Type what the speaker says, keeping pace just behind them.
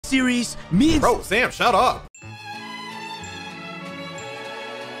series, me and... Bro, Sam, shut up.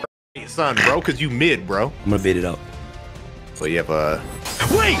 Hey, son, bro, because you mid, bro. I'm gonna bait it out. So you have a...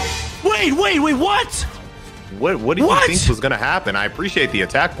 Wait, what? What did you think was going to happen? I appreciate the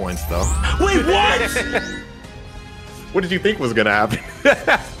attack points, though. Wait, what? What did you think was going to happen?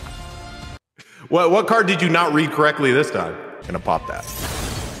 What card did you not read correctly this time? Gonna pop that.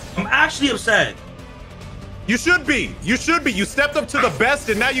 I'm actually upset. You should be. You should be. You stepped up to the best,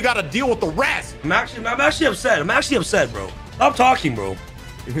 and now you got to deal with the rest. I'm actually upset. I'm actually upset, bro. Stop talking, bro.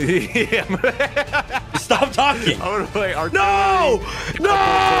 Stop talking. No!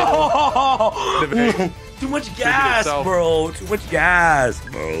 Too much gas, bro. Too much gas,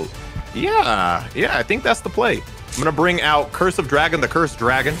 bro. Yeah, I think that's the play. I'm gonna bring out Curse of Dragon, the Cursed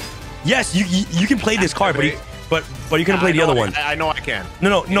Dragon. Yes, you can play this card, but you can play the other one. I know I can.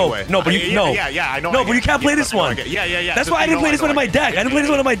 No, anyway. but you no. Yeah, I know. No, but you can't play this one. Yeah. That's why I didn't play this one in my deck. I didn't play this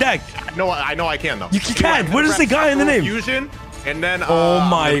one in my deck. I know I can though. You can't. Where does it say Gaia in the name? Fusion, and then oh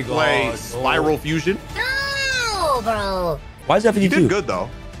my play god, Spiral Fusion. No, bro. Why is that 52? You did good though.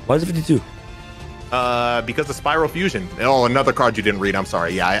 Why is it 52? Because of Spiral Fusion. Oh, another card you didn't read. I'm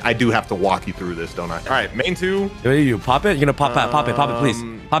sorry. Yeah, I do have to walk you through this, don't I? All right, main two. You pop it? You're gonna pop it, please.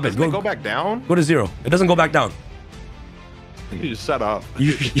 Pop it. Go back down. Go to 0. It doesn't go back down. You just shut up.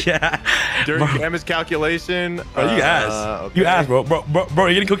 Yeah. During damage calculation. Bro, you ass. Okay. You ass, bro. Bro,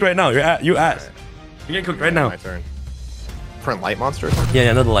 you're getting cooked right now. You ass. You're getting cooked right now. My turn. Print light monster.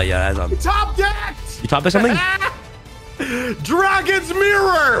 Yeah, another light. Yeah, that's Top decked. You top deck something? Dragon's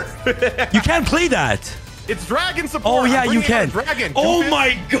Mirror. You can't play that. It's dragon support. Oh yeah, you can. Dragon. Oh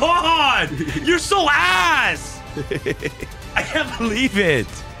my god, you're so ass. I can't believe it.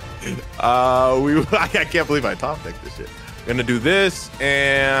 I can't believe I top decked this shit. I'm gonna do this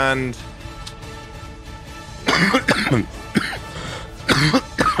and.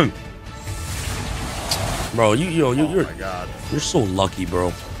 Bro, you're. Oh my god. You're so lucky,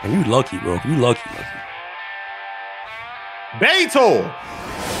 bro. And you lucky, bro. You lucky. Beetle.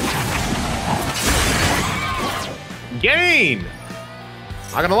 Gain.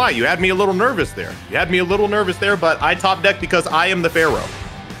 Not gonna lie, you had me a little nervous there. But I top decked because I am the Pharaoh.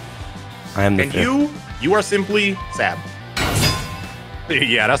 I am the Pharaoh. And you are simply Sab.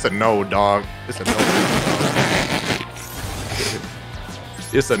 Yeah, that's a no, dog. It's a no.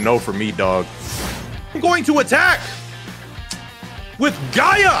 It's a no for me, dog. I'm going to attack with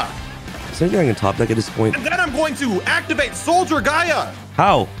Gaia. Is there anything I can top deck at this point? And then I'm going to activate Soldier Gaia.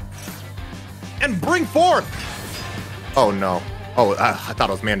 How? And bring forth. Oh no. Oh, I thought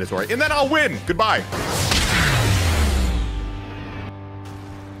it was mandatory. And then I'll win. Goodbye.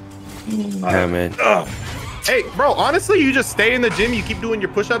 Yeah, man. Hey, bro, honestly, you just stay in the gym, you keep doing your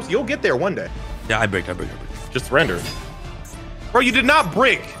push-ups, you'll get there one day. Yeah, I break. Just surrender. Bro, you did not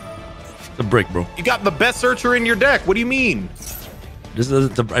break. The break, bro. You got the best searcher in your deck. What do you mean?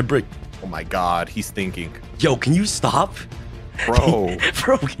 I break. Oh my god, he's thinking. Yo, can you stop? Bro.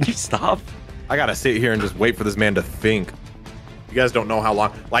 Bro, can you stop? I gotta sit here and just wait for this man to think. You guys don't know how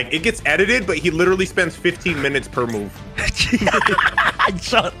long. Like, it gets edited, but he literally spends 15 minutes per move.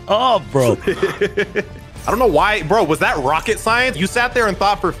 Shut up, bro. I don't know why. Bro, was that rocket science? You sat there and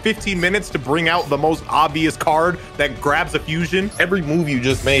thought for 15 minutes to bring out the most obvious card that grabs a fusion? Every move you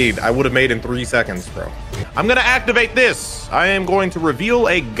just made, I would have made in 3 seconds, bro. I'm gonna activate this. I am going to reveal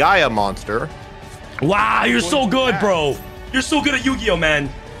a Gaia monster. Wow, you're so good, bro. You're so good at Yu-Gi-Oh, man.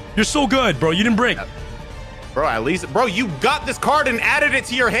 You're so good, bro. You didn't break. Bro, at least, bro, you got this card and added it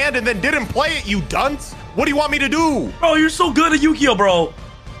to your hand and then didn't play it, you dunce. What do you want me to do? Bro, you're so good at Yu-Gi-Oh, bro.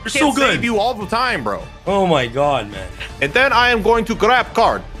 You're so good. Save you all the time, bro. Oh my god, man. And then I am going to grab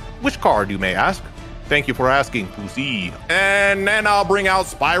card. Which card, you may ask? Thank you for asking, Pussy. And then I'll bring out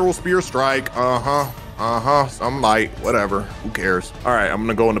Spiral Spear Strike. Some light, whatever. Who cares? All right, I'm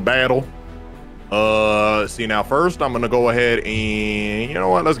gonna go into battle. See now, first I'm gonna go ahead and you know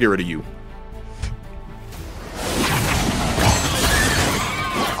what? Let's get rid of you.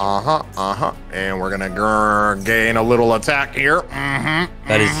 And we're gonna gain a little attack here.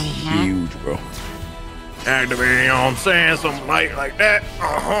 That is huge, bro. Activate, you know what I'm saying? Something like that.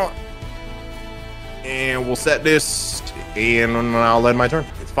 And we'll set this, and I'll end my turn.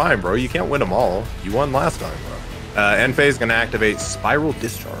 It's fine, bro. You can't win them all. You won last time, bro. End phase gonna activate Spiral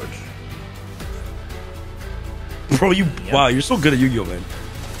Discharge. Bro, wow, you're so good at Yu-Gi-Oh, man.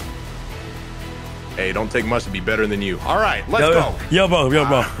 Hey, don't take much to be better than you. All right, let's go. Yo, bro.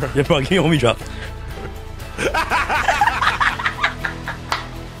 Can you hold me drop?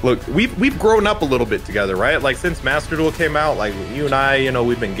 Look, we've grown up a little bit together, right? Like since Master Duel came out, like you and I,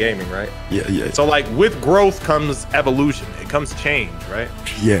 we've been gaming, right? Yeah. So like with growth comes evolution. It comes change, right?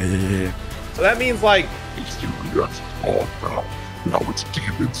 Yeah. So that means like SeeReax. Oh no. Now it's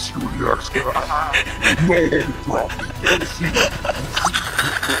demon SeeReax.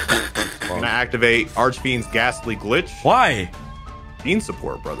 I'm gonna activate Archfiend's Ghastly Glitch. Why? Fiend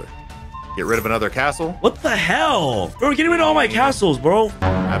support, brother. Get rid of another castle. What the hell? Bro, getting rid of all my castles, bro.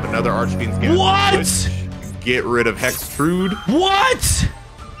 Have another Archfiend's Ghastly What? Glitch. Get rid of Hextrude. What?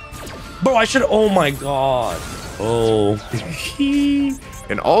 Bro, I should. Oh my god. Oh.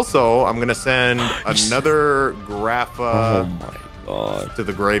 And also, I'm gonna send another Grapha Oh my god. to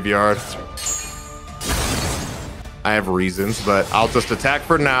the graveyard. I have reasons, but I'll just attack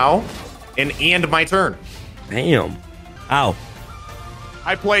for now and end my turn. Damn. Ow.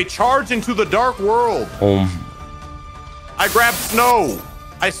 I play Charge into the Dark World. I grab Snow.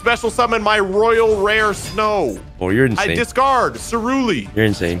 I special summon my Royal Rare Snow. Oh, you're insane. I discard Ceruli. You're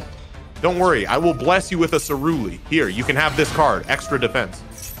insane. Don't worry, I will bless you with a Ceruli. Here, you can have this card, extra defense.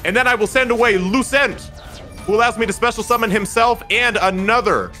 And then I will send away Lucent, who allows me to special summon himself and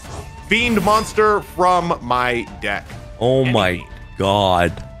another Fiend monster from my deck. Oh my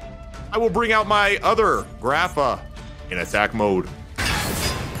god. I will bring out my other Grapha in attack mode.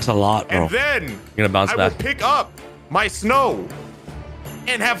 That's a lot, bro. And then You're gonna bounce I back. will pick up my Snow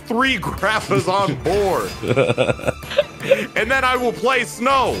and have 3 Graphas on board. And then I will play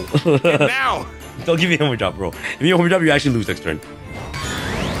Snow. And now... Don't give me a homie drop, bro. If you homie drop, you actually lose next turn.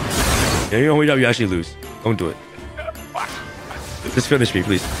 If you homie drop, you actually lose. Don't do it. Just finish me,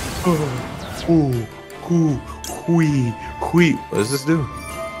 please. What does this do?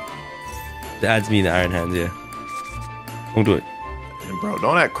 It adds me in the Iron Hands, yeah. Don't do it. And bro,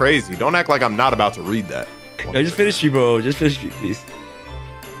 don't act crazy. Don't act like I'm not about to read that. Yeah, just finish me, bro. Just finish me, please.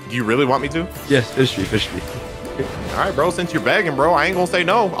 Do you really want me to? Yes, finish me, finish me. All right, bro. Since you're begging, bro, I ain't gonna say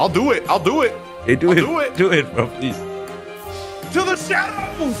no. I'll do it. I'll do it. Hey, do I'll it. do it. Do it, bro, please. To the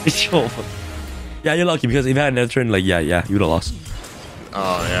shadows. Yo. Yeah, you're lucky because if I had another turn, like, yeah, you would have lost.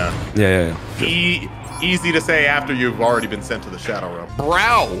 Oh yeah. Yeah. Easy to say after you've already been sent to the Shadow Realm.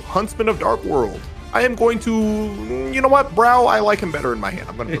 Brow, Huntsman of Dark World. I am going to, you know what, Brow, I like him better in my hand.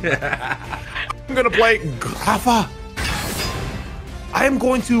 I'm gonna put him back. I'm gonna play Grapha. I am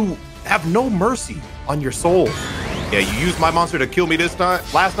going to have no mercy on your soul. Yeah, you used my monster to kill me this time.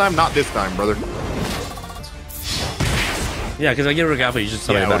 Last time, not this time, brother. Yeah, because I get rid of Gaffa, you just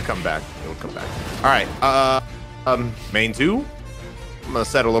summon Yeah, it it would back. come back. It would come back. All right. Main 2. I'm gonna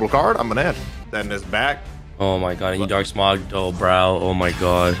set a little card. I'm gonna add. Then this back. Oh my god, you Dark Smog, oh Brow, oh my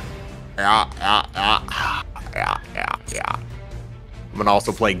god. Yeah. I'm gonna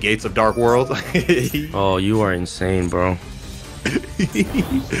also play Gates of Dark World. Oh, you are insane, bro.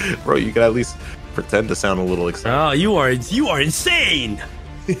 Bro, you can at least pretend to sound a little excited. Oh, you are insane.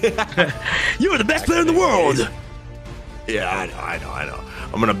 You are the best player in the world. Yeah, I know.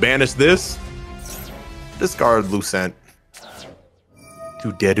 I'm gonna banish this. Discard Lucent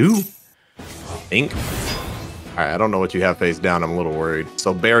to Dedu. Think. All right, I don't know what you have face down. I'm a little worried.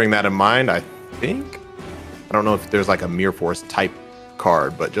 So bearing that in mind, I think. I don't know if there's like a Mirror Force type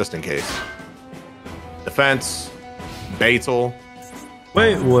card, but just in case. Defense. Batel.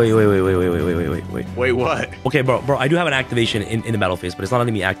 Wait. Wait, what? Okay, bro, I do have an activation in the battle phase, but it's not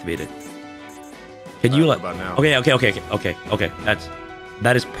letting me activate it. Can you What like? about now? Okay.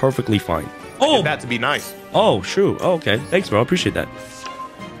 That is perfectly fine. Oh, Did that to be nice. oh, shoot. Oh, okay. Thanks, bro. I appreciate that.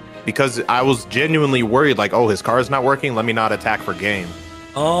 Because I was genuinely worried, like, oh, his card's not working. Let me not attack for game.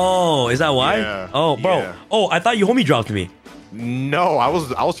 Oh, is that why? Yeah, Oh, bro. yeah. Oh, I thought you homie dropped me. No, I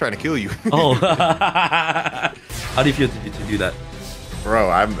was trying to kill you. Oh. How do you feel to do that? Bro,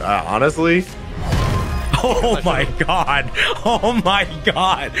 I'm honestly. Oh my god. Oh my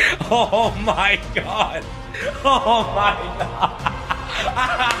god. Oh my god. Oh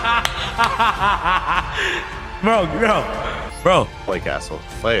my god. Bro. Play Castle.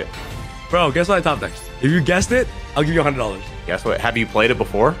 Play it. Bro, guess what I top next? If you guessed it, I'll give you $100. Guess what? Have you played it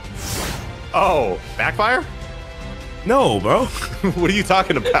before? Oh, Backfire? No, bro. What are you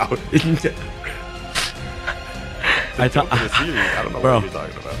talking about? I I don't know Bro. what you're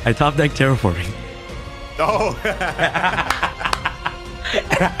talking about. I top deck terraforming. Oh. I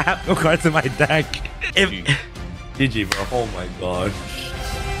have no cards in my deck. GG, bro. Oh my god.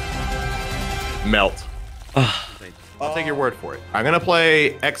 Melt. I'll take your word for it. I'm gonna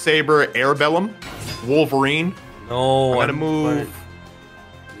play X-Saber Airbellum, Wolverine. No, I'm gonna move.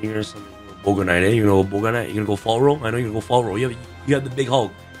 You're gonna summon Boga Knight, eh? You're gonna go Boga Knight? You're gonna go fall roll? I know you're gonna go fall roll. You have the big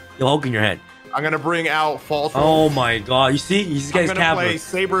Hulk. You have Hulk in your head. I'm gonna bring out False. Oh my god. You see? These guys I'm gonna play cap.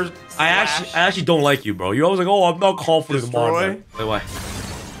 Saber. I actually don't like you, bro. You're always like, oh, I'm not confident in Destroy. Wait, why?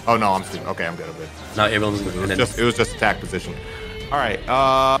 Oh no, I'm stupid. Okay, I'm good. I'm good. No, everyone's gonna It was just attack position. All right.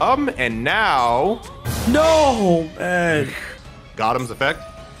 And now. No, man. Gotham's effect.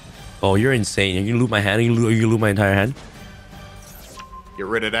 Oh, you're insane. You loot my hand. You loot my entire hand. Get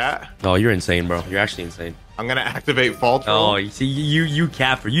rid of that. Oh, you're insane, bro. You're actually insane. I'm gonna activate Fall Troll. Oh, you see, you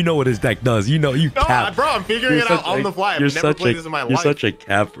capper. You know what his deck does. You know, you cap. Bro, I'm figuring it out on the fly. I've never played this in my life. You're such a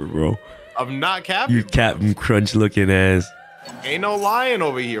capper, bro. I'm not capping. You Captain Crunch looking ass. Ain't no lying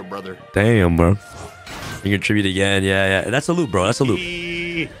over here, brother. Damn, bro. You contribute again. Yeah. That's a loop, bro. That's a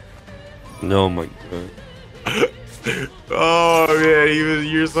loop. No, my God. Oh, man.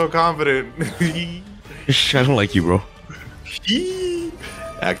 You're so confident. I don't like you, bro.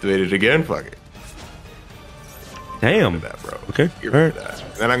 Activate it again. Fuck it. Damn. That, bro. Okay. All right.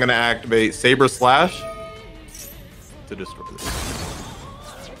 Then I'm going to activate Saber Slash to destroy this.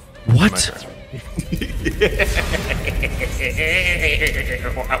 What?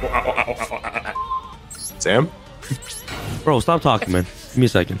 Sam? Bro, stop talking, man. Give me a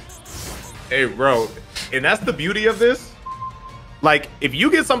second. Hey, bro. And that's the beauty of this. Like, if you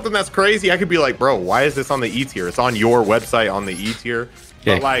get something that's crazy, I could be like, bro, why is this on the E tier? It's on your website on the E tier.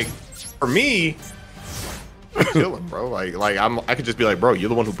 Okay. But, like, for me, I'm chilling, bro. Like I could just be like, bro, you're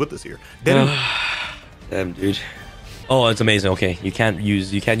the one who put this here. Damn, dude. Oh, it's amazing. Okay, you can't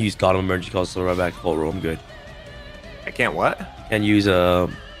use Gotham emergency calls to revive back full roll. I'm good. I can't what?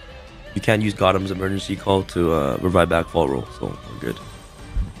 You can't use Gotham's emergency call to revive back full roll. So I'm good.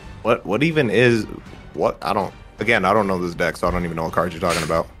 What even is what? I don't know this deck, so I don't even know what cards you're talking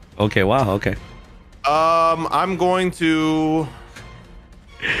about. Okay. Wow. Okay. I'm going to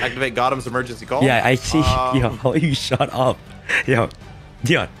activate Gotham's emergency call. Yeah, I see. Yo, you shut up. Yo,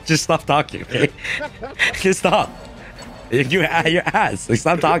 just stop talking, okay? Just stop. Your ass. Like,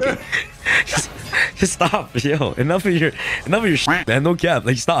 stop talking. just stop. Yo, enough of your shit, man. No cap.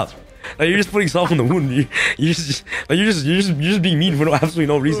 Like, stop. Like, you're just putting salt in the wound. You're just being mean for absolutely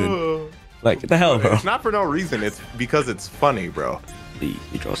no reason. Like, what the hell, bro? It's not for no reason. It's because it's funny, bro. Please,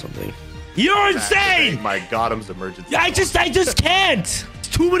 you draw something. You're insane! My Gotham's emergency. I just can't. It's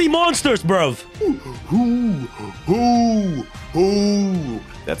too many monsters, bro.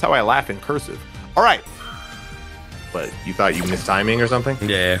 That's how I laugh in cursive. All right. But you thought you missed timing or something?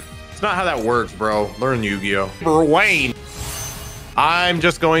 Yeah. It's not how that works, bro. Learn Yu-Gi-Oh. For Wayne, I'm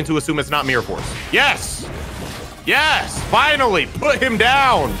just going to assume it's not Mirror Force. Yes! Yes! Finally! Put him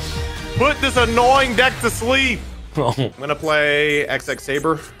down! Put this annoying deck to sleep! Oh. I'm going to play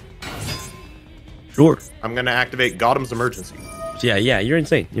X-Saber. Sure. I'm going to activate Gotham's Emergency. Yeah, you're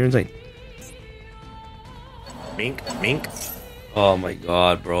insane. You're insane. Mink, mink. Oh my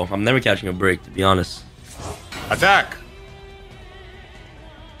god, bro. I'm never catching a break, to be honest. Attack!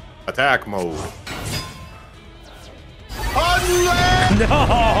 Attack mode.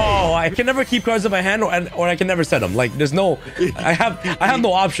 No, I can never keep cards in my hand, or I can never set them. Like, there's no, I have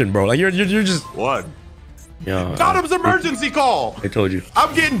no option, bro. Like, you're just One. Yeah. Gotham's emergency call. I told you.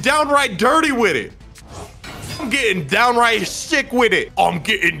 I'm getting downright dirty with it. I'm getting downright sick with it. I'm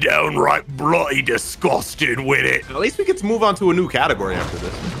getting downright bloody disgusted with it. At least we get to move on to a new category after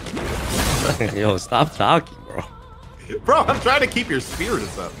this. Yo, stop talking, bro. Bro, I'm trying to keep your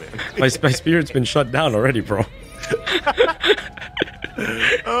spirits up, man. My spirit's been shut down already, bro.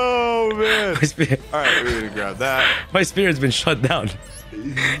 Oh, man. All right, we're gonna grab that. My spirit's been shut down.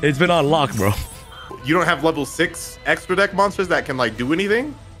 It's been on lock, bro. You don't have level 6 extra deck monsters that can, like, do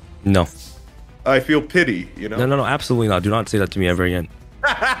anything? No. I feel pity, you know? No, absolutely not. Do not say that to me ever again.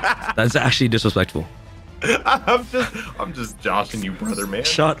 That's actually disrespectful. I'm just joshing you, brother, man.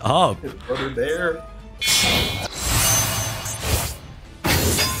 Shut up. Brother there.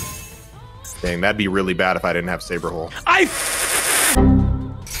 Dang, that'd be really bad if I didn't have Saber Hole. I'm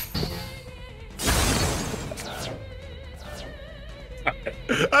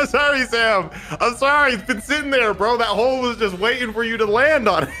sorry, Sam. I'm sorry. It's been sitting there, bro. That hole was just waiting for you to land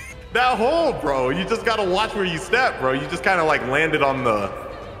on it. That hole, bro. You just gotta watch where you step, bro. You just kind of like landed on the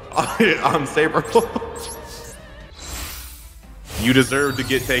on Saber Hole. You deserve to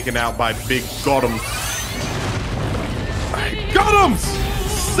get taken out by big Gotham's. Gotham's!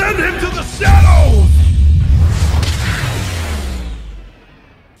 Send him to the shadows!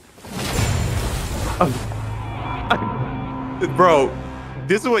 Bro,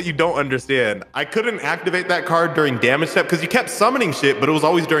 this is what you don't understand. I couldn't activate that card during damage step because you kept summoning shit, but it was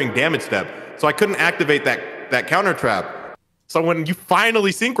always during damage step. So I couldn't activate that counter trap. So when you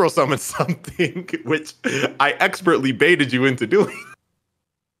finally synchro summon something, which I expertly baited you into doing.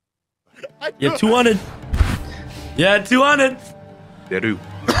 Yeah, 200. Yeah, 200. Yeah, dude.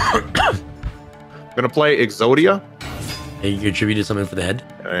 I'm gonna play Exodia. Hey, you contributed something for the head?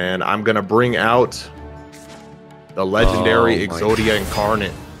 And I'm gonna bring out The legendary Oh my- Exodia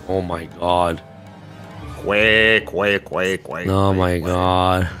incarnate. Oh my god. Quake. Oh my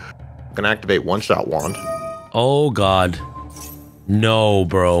god. I'm gonna activate one-shot wand. Oh god. No,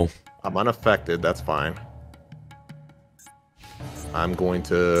 bro. I'm unaffected, that's fine. I'm going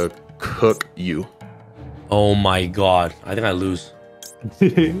to cook you. Oh my god. I think I lose. I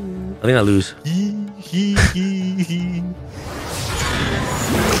think I lose.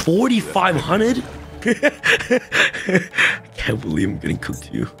 4,500? Can't believe I'm getting cooked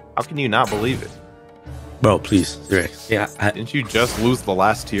to you. How can you not believe it? Bro, please. SeeReax. Yeah, Didn't you just lose the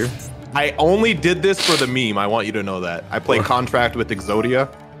last tier? I only did this for the meme. I want you to know that. I play contract with Exodia.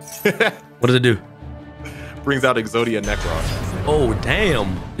 what does it do? Brings out Exodia Necron. Oh,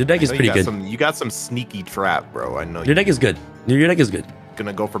 damn. Your deck is pretty good. You got some sneaky trap, bro. I know Your deck is good. Your deck is good.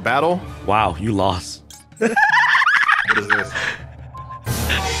 Gonna go for battle. Wow, you lost. What is this?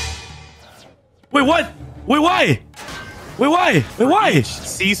 Wait, what? Wait, why? Wait, why? Wait, why?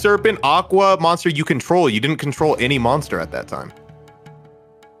 Sea Serpent, Aqua, monster you control. You didn't control any monster at that time.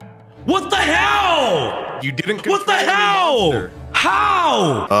 What the hell? You didn't control What the any hell? monster.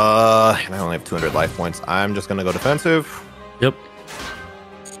 How? And I only have 200 life points. I'm just gonna go defensive. Yep.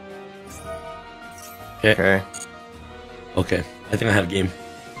 Okay. Okay. I think I have game.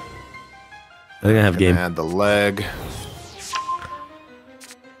 I think I have game. Add the leg.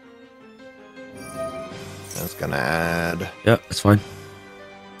 That's gonna add Yeah, that's fine.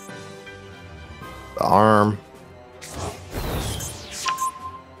 the arm.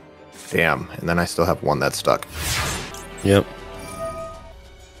 Damn. And then I still have one that's stuck. Yep.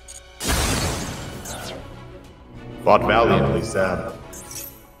 Fought valiantly, Sam.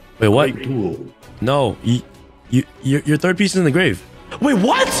 Wait, what? Duel. No, your third piece is in the grave. Wait,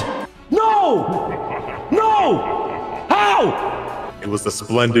 what? No! No! How? It was a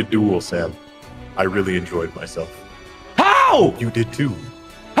splendid duel, Sam. I really enjoyed myself. How? You did too.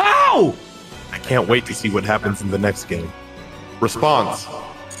 How? I can't wait to see what happens in the next game. Response.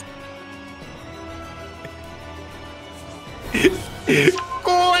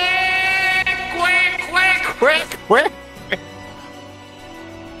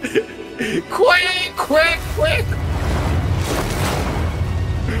 Quick!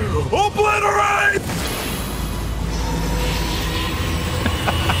 Obliterate!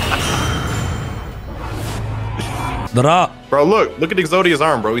 Bro, look at Exodia's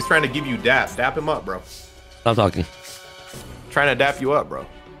arm, bro. He's trying to give you dap. Dap him up, bro. Stop talking. Trying to dap you up, bro.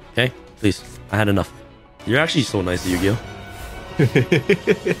 Okay, please. I had enough. You're actually so nice to Yu-Gi-Oh.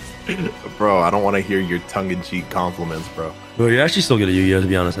 Bro, I don't want to hear your tongue-in-cheek compliments, bro. Bro, you're actually so good at Yu-Gi-Oh, to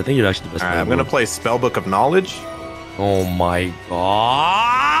be honest. I think you're actually the best. All right, I'm gonna play Spellbook of Knowledge. Oh my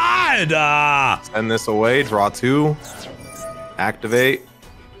god! Send this away. Draw 2. Activate.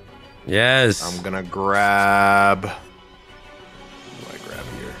 Yes. I'm gonna grab. What do I grab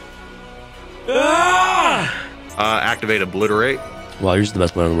here? Activate Obliterate. Wow, you're just the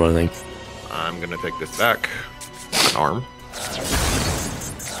best player in the world, I think. I'm gonna take this back. An arm.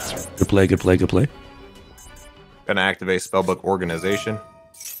 Good play, good play, good play. Gonna activate Spellbook Organization.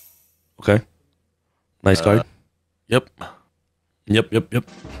 Okay. Nice card. Yep. Yep.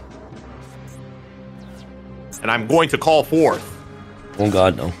 And I'm going to call forth Oh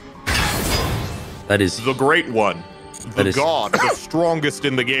god, no. That is the Great One. That The is- God, the strongest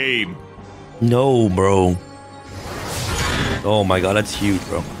in the game. no, bro. Oh my god, that's huge,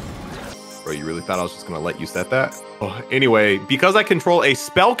 bro. Bro, you really thought I was just gonna let you set that? Oh, anyway, because I control a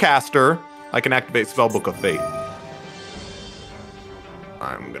spellcaster, I can activate Spellbook of Fate.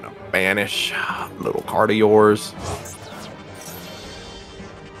 I'm gonna banish a little card of yours.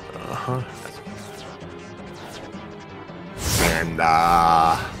 And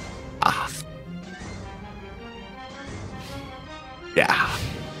yeah.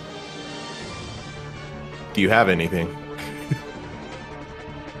 Do you have anything?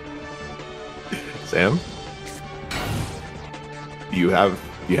 Sam? Do you have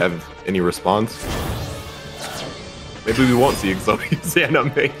any response? Maybe we won't see Exodia's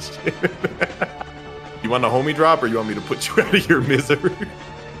animation. You want a homie drop or you want me to put you out of your misery?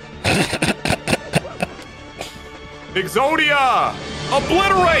 Exodia!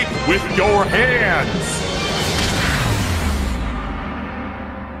 Obliterate with your hands!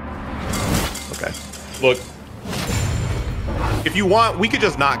 Okay. Look. If you want, we could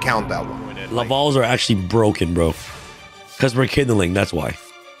just not count that one. Lavals are actually broken, bro. Because we're kindling, that's why.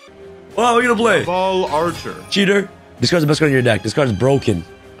 Well, we're gonna play. Ball Archer. Cheater. This card's the best card in your deck. This card's broken.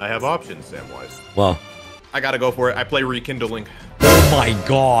 I have options, Samwise. Wow. I gotta go for it. I play Rekindling. Oh my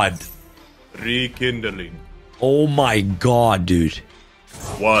god. Rekindling. Oh my god, dude.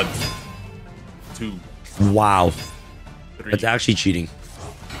 1, 2, Wow. 3. That's actually cheating.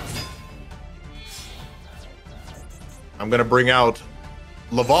 I'm gonna bring out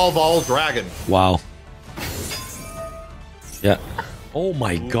Lavalval Dragon. Wow. Yeah. Oh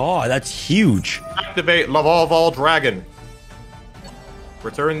my god, that's huge. Activate Lavalval Dragon.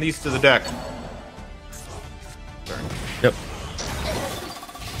 Return these to the deck. Turn. Yep.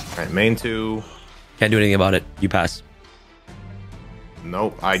 Alright, main 2. Can't do anything about it. You pass.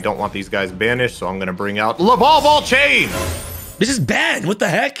 Nope, I don't want these guys banished, so I'm gonna bring out Lavalval Chain! This is banned. What the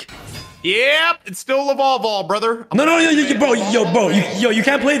heck? Yep, it's still Lavalval, brother. No, bro, you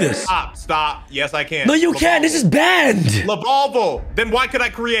can't play this. Stop. Yes, I can. No, you can't. This is banned. Lavalval. Then why could I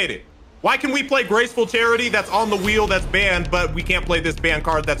create it? Why can we play Graceful Charity that's on the wheel that's banned, but we can't play this banned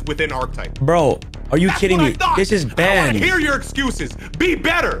card that's within Archetype? Bro, are you kidding me? This is banned. I hear your excuses. Be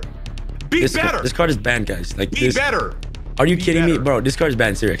better. Be better. This card is banned, guys. Like Be better. Are you kidding me, bro? This card is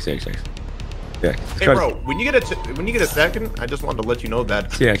banned. SeeReax. Yeah. Hey, bro, when you get a second, I just wanted to let you know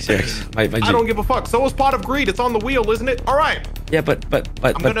that SeeReax. My I don't give a fuck. So is Pot of Greed. It's on the wheel, isn't it? All right. Yeah, but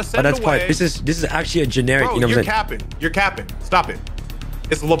that's part. This is actually a generic. Bro, you know what I'm you're saying? You're capping. Stop it.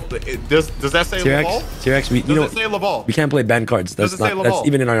 It's does that say Laval? SeeReax, does it say Laval? we can't play banned cards. That's not. That's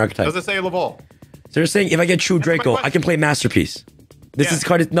even in our archetype. Does it say Laval? So you're saying if I get True Draco, I can play Masterpiece. This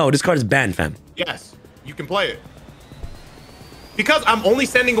card is banned, fam. Yes, you can play it. Because I'm only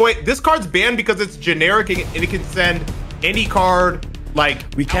sending away this card's banned because it's generic and it can send any card like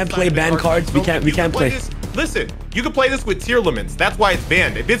we can't play banned cards. We can't play this. Listen, you can play this with tier limits. That's why it's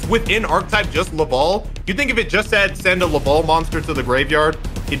banned. If it's within archetype just Laval, you think if it just said send a Laval monster to the graveyard,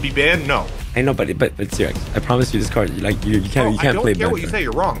 it'd be banned? No. I know, but SeeReax, I promise you this card, like you can't play banned. I don't care what you say.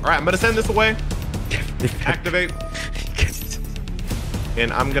 You're wrong. All right, I'm gonna send this away. Activate.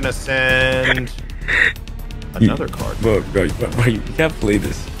 And I'm gonna send another card. Bro, you can't play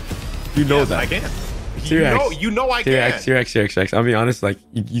this. You know that. I can. SeeReax, you know I can. SeeReax. I'll be honest, like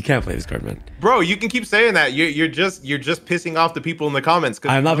you can't play this card, man. Bro, you can keep saying that. You're just pissing off the people in the comments.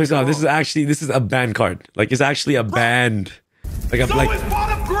 I'm not pissing off. This is a banned card. Like it's actually a banned. Like so is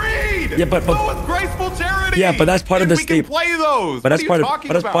Pot of Greed. Yeah, but so is Graceful Charity. Yeah, but that's part of the staple. We can play those. But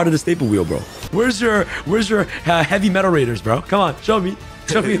that's part of the staple wheel, bro. Where's your heavy metal raiders, bro? Come on, show me.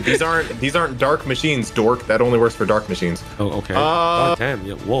 These aren't dark machines, dork. That only works for dark machines. Oh, okay. God damn.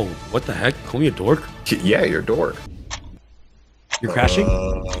 Yeah, whoa. What the heck? Call me a dork? Yeah, you're a dork. You're crashing?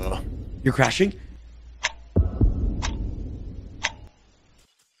 You're crashing?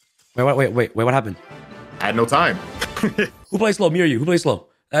 Wait. What happened? I had no time. Who plays slow? Me or you? Who plays slow?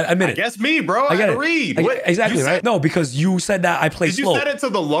 Admit it. I guess me, bro. I gotta read. Exactly, right? No, because you said that I play slow. Did you set it to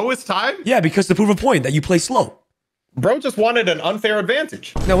the lowest time? Yeah, because to prove a point that you play slow. Bro just wanted an unfair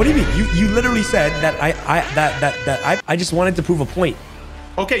advantage. No, what do you mean? You literally said that I just wanted to prove a point.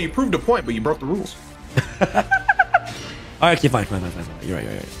 Okay, you proved a point, but you broke the rules. All right, okay, fine. You're right.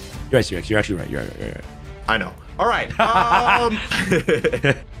 You're right, SeeReax. You're actually right. You're right. I know. All right.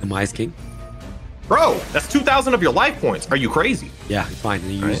 Am I king? Bro, that's 2,000 of your life points. Are you crazy? Yeah, it's fine.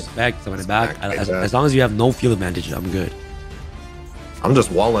 And you use spec, summon it back. As long as you have no field advantage, I'm good. I'm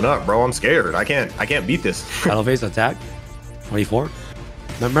just walling up, bro. I'm scared. I can't beat this. Battle phase attack. 24.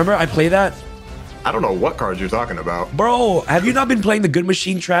 Remember I play that? I don't know what cards you're talking about. Bro, have you not been playing the good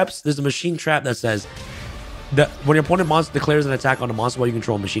machine traps? There's a machine trap that says that when your opponent monster declares an attack on a monster while you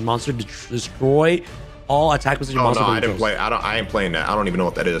control a machine monster, destroy all attack position monster. No, I didn't play. I ain't playing that. I don't even know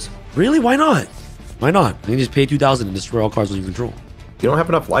what that is. Really? Why not? Why not? You can just pay 2,000 and destroy all cards that you control. You don't have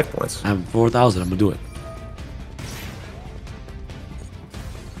enough life points. I have 4,000. I'm gonna do it.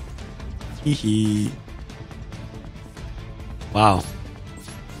 Hee. Wow.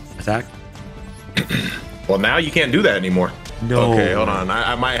 Attack. Well, now you can't do that anymore. No. Okay, hold on.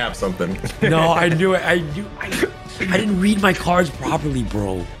 I might have something. No, I knew it. I didn't read my cards properly,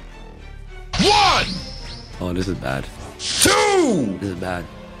 bro. 1. Oh, this is bad. 2. This is bad.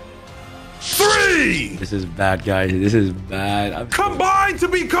 3. This is bad, guys. This is bad. Combine to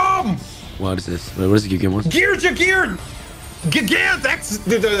become. What is this? What is the game one? Geared. Gigant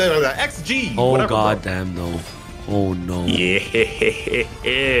XG. Oh, whatever, god damn, no. Oh, no.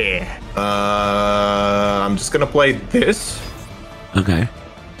 Yeah. I'm just going to play this. Okay.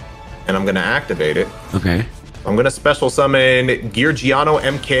 And I'm going to activate it. Okay. I'm going to special summon Georgiano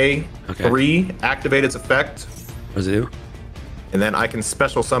MK3, activate its effect. What does it do? And then I can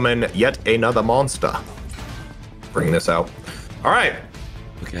special summon yet another monster. Bring this out. All right.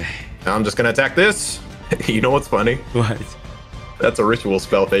 Okay. Now I'm just going to attack this. You know what's funny? What? That's a ritual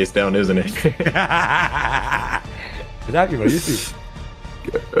spell face down, isn't it? Exactly, bro. You see.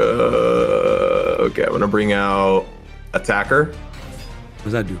 Okay, I'm going to bring out Attacker. What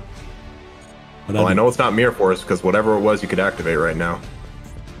does that do? Well, I know it's not Mirror Force because whatever it was, you could activate right now.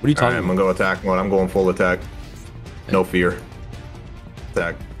 What are you talking I'm about? gonna go attack mode. I'm going full attack. No fear.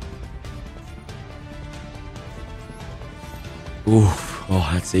 Attack. Oof. Oh,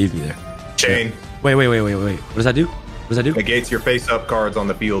 that saved me there. Chain. Wait. What does that do? What does that do? Negates your face-up cards on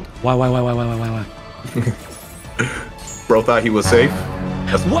the field. Why? Bro thought he was safe.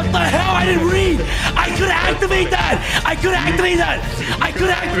 What the hell? I didn't read. I could activate that. I could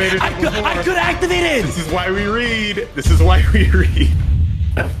activate it. This is why we read.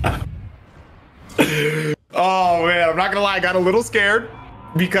 Oh man, I'm not gonna lie. I got a little scared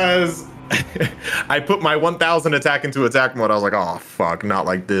because I put my 1000 attack into attack mode. I was like, oh fuck, not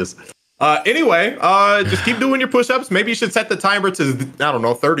like this. Anyway, just keep doing your push-ups. Maybe you should set the timer to, I don't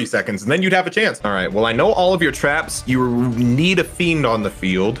know, 30 seconds, and then you'd have a chance. All right, well, I know all of your traps. You need a fiend on the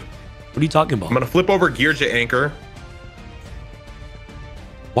field. What are you talking about? I'm gonna flip over Gearja Anchor.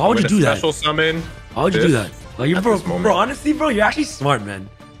 Why would you do that? Special summon. Why would you do that? Like, bro, honestly, bro, you're actually smart, man.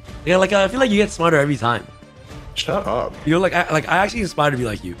 Yeah, like I feel like you get smarter every time. Shut up. You know, like I actually aspire to be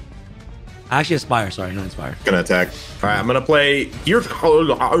like you. I actually aspire. Sorry, not inspire. Gonna attack. All right, I'm gonna play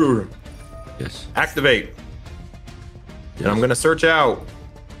Gearja. Yes. Activate. Yes. And I'm gonna search out.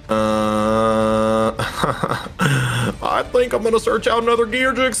 I think I'm gonna search out another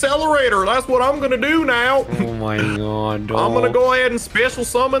Gearja Accelerator. That's what I'm gonna do now. Oh my god. Dog. I'm gonna go ahead and special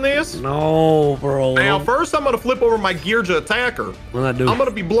summon this. No, bro. Now, first I'm gonna flip over my Gearja Attacker. What did that do? I'm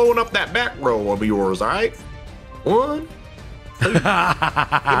gonna be blowing up that back row of yours, all right? 1, 2,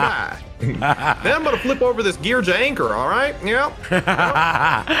 goodbye. Then I'm gonna flip over this Gearja Anchor, all right? Yep.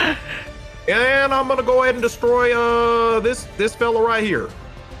 And I'm gonna go ahead and destroy this fella right here.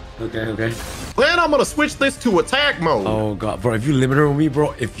 Okay. Then I'm gonna switch this to attack mode. Oh god, bro! If you limiter me,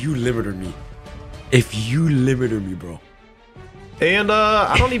 bro. If you limiter me, bro. And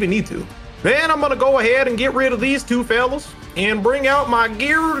I don't even need to. Then I'm gonna go ahead and get rid of these two fellas and bring out my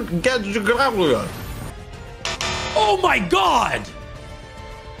gear. Oh my god!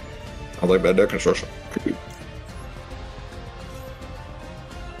 I like bad deck construction.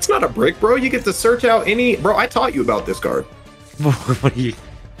 It's not a brick, bro. You get to search out any. Bro, I taught you about this card. What are you?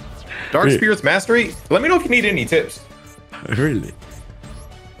 Dark Spirits Mastery. Let me know if you need any tips. Really?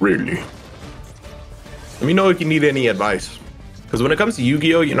 Let me know if you need any advice. Because when it comes to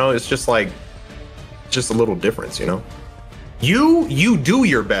Yu-Gi-Oh, you know, it's just like, just a little difference, you know? You do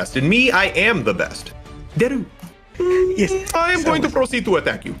your best, and me, I am the best. Deru. Yes. I am going to proceed to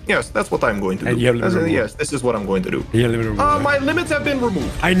attack you. Yes, that's what I'm going to do. Yes, this is what I'm going to do. My limits have been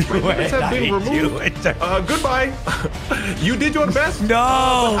removed. I know. My limits have been removed. Goodbye. You did your best. No.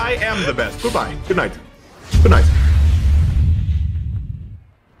 I am the best. Goodbye. Good night. Good night.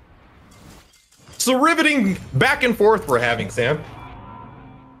 So riveting back and forth we're having, Sam.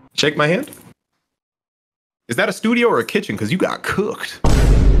 Shake my hand. Is that a studio or a kitchen? Because you got cooked.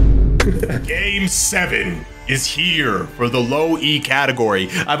 Game 7 is here for the low E category.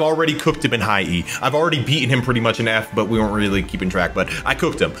 I've already cooked him in high E. I've already beaten him pretty much in F, but we weren't really keeping track, but I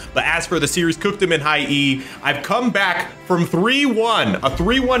cooked him. But as for the series, cooked him in high E. I've come back from 3-1, a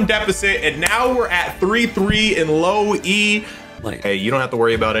 3-1 deficit, and now we're at 3-3 in low E. Hey, you don't have to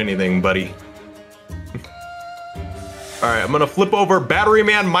worry about anything, buddy. All right, I'm gonna flip over Battery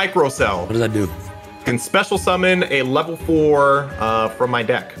Man Microcell. What does that do? Can special summon a level 4 from my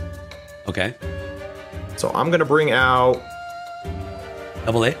deck. Okay. So I'm gonna bring out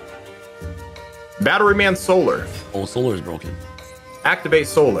Double A. Battery Man Solar. Oh, Solar is broken. Activate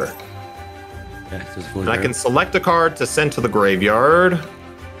Solar. Okay, so and I can select a card to send to the graveyard.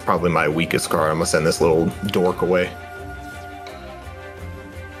 Probably my weakest card. I'm gonna send this little dork away.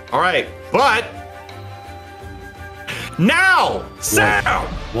 All right, but now, Sam!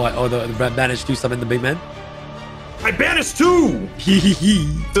 What? Oh, the banished to summon the big man? I banished 2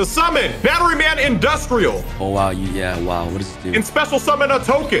 to summon Battery Man Industrial. Oh, wow. Wow. What does it do? And special summon a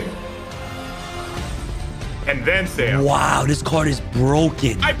token. And then, Sam. Wow, this card is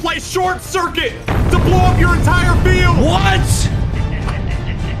broken. I play Short Circuit to blow up your entire field. What?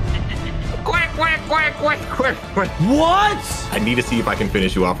 Quack. What? I need to see if I can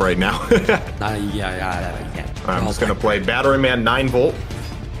finish you off right now. Yeah. I'm just going to play Battery Man 9-volt.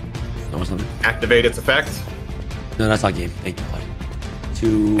 No, something. Activate its effect. No, that's not game. Thank you, buddy.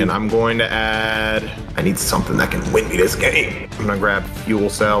 2. And I'm going to add... I need something that can win me this game. I'm going to grab Fuel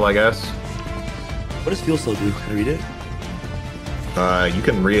Cell, I guess. What does Fuel Cell do? Can I read it? You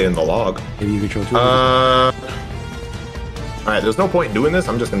can read it in the log. Maybe you control 2. Alright, there's no point in doing this.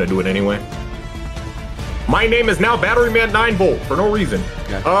 I'm just going to do it anyway. My name is now Battery Man 9-volt for no reason.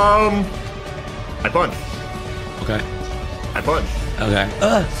 Okay. I punch. Okay. I punch. Okay.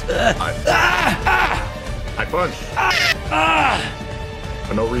 I punch.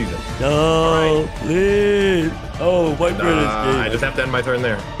 For no reason. No, please. Oh, Viper in his game. I just have to end my turn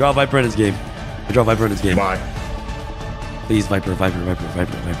there. Draw Viper in his game. I draw Viper in his game. Bye. Please, Viper rebirth.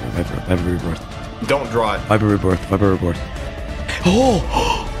 Don't draw it. Viper rebirth.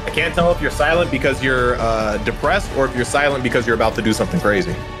 Oh! I can't tell if you're silent because you're depressed or if you're silent because you're about to do something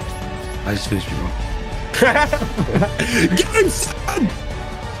crazy. I just finished you, bro. Game 7!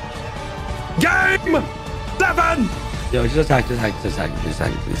 Game 7! Yo, just attack me, please. Just attack me,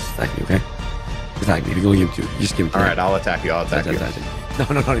 okay? Just attack me. If you're going to give him 2, just give him 2. All right, I'll attack you. I'll attack you. No.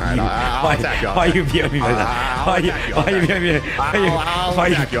 Right, I'll attack you. Why you beat me like that? Why you beat me?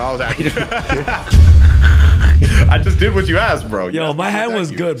 I'll attack you. I just did what you asked, bro. Yo, my hand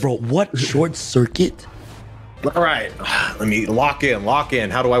was good, bro. What short circuit? All right, let me lock in.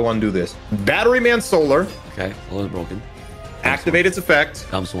 How do I want to do this? Battery Man Solar. Okay, Solar's broken. Activate its effect.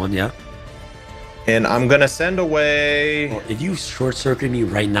 Comes 1, yeah. And I'm gonna send away. Bro, if you short circuit me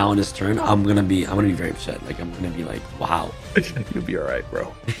right now in this turn, I'm gonna be very upset. Like I'm gonna be like, wow. You'll be all right, bro.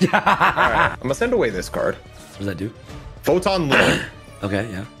 All right, I'm gonna send away this card. What does that do? Photon Low. Okay,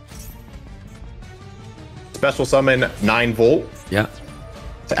 yeah. Special summon 9 volt. Yeah.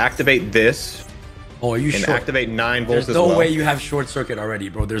 To activate this. Oh, are you and sure? activate 9 volts There's as no well. way you have short circuit already,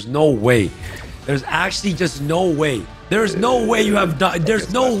 bro. There's no way. There's actually just no way. There's no way you have done.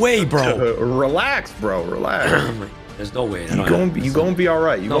 There's no way, bro. Relax, bro. Relax. There's no way. You gonna be all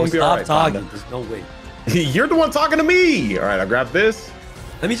right. You gonna be all right. Stop talking. There's no way. You're the one talking to me. All right, I'll grab this.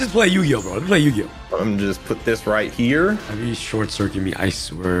 Let me just play Yu-Gi-Oh, bro. Let me play Yu-Gi-Oh. I'm just put this right here. Have you short circuit me? I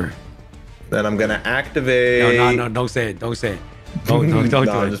swear. Then I'm gonna activate. No. Don't say it. Don't say it. Don't No,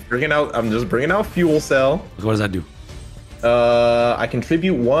 do I'm it. just bringing out fuel cell. What does that do? I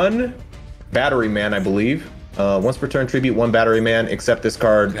contribute 1 battery man, I believe. Once per turn, tribute 1 battery man, except this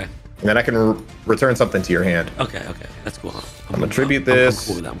card. Okay. And then I can return something to your hand. Okay. That's cool. I'm gonna tribute this.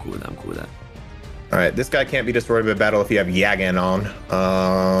 I'm cool with that. All right, this guy can't be destroyed by battle if you have Yagan on.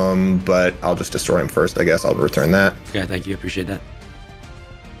 But I'll just destroy him first, I guess. I'll return that. Okay, thank you. Appreciate that.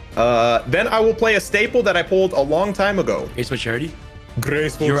 Then I will play a staple that I pulled a long time ago. Graceful Charity?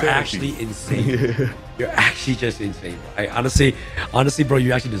 Graceful You're Charity. actually insane. You're actually just insane, bro. Honestly, bro,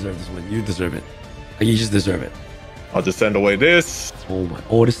 you actually deserve this one. You deserve it. Like, you just deserve it. I'll just send away this. Oh my.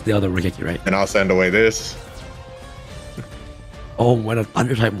 Oh, this is the other Rikeki, right? And I'll send away this. Oh, when a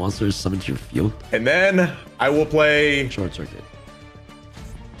thunder type monster is summoned to your field. And then I will play Short circuit.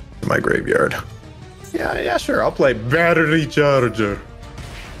 my graveyard. Yeah, sure. I'll play Battery Charger.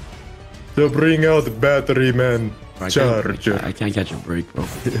 To bring out Battery Man Charger. I can't catch a break, bro.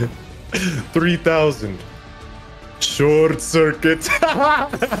 3,000. Short circuit.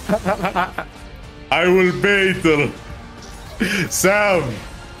 I will battle. Sam.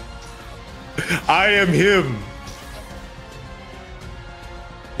 I am him.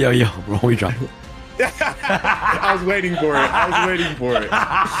 Yo, bro, we drop. I was waiting for it.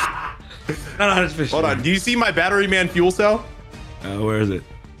 No, just fish. Hold on. Do you see my Battery Man fuel cell? Where is it?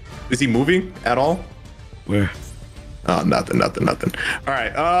 Is he moving at all? Where? Oh, nothing. All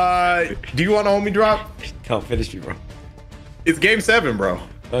right. Do you want a homie drop? Come finish me, bro. It's game 7, bro.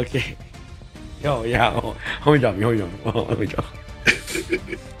 Okay. Yo, yeah. Homie drop me. Homie drop.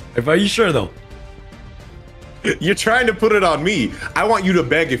 Are you sure though? You're trying to put it on me. I want you to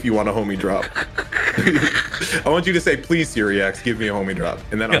beg if you want a homie drop. I want you to say, please, SeeReax, give me a homie drop,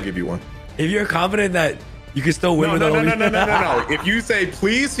 and then I'll give you one. If you're confident that you can still win with a homie. No. If you say,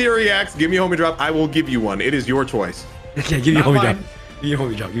 please, SeeReax, give me a homie drop, I will give you one. It is your choice. Okay, give me a homie drop. Give me a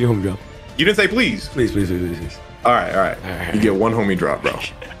homie drop. You didn't say please. Please. All right. You get one homie drop, bro.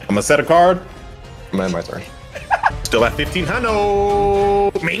 I'm gonna set a card. I'm gonna end my turn. Still at 15. Hello,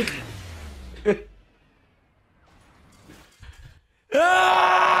 Mink.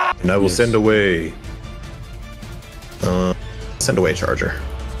 And I will send away. Send away Charger.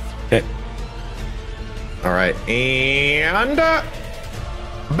 Okay. All right, and battle.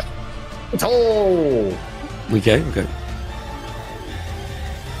 Okay.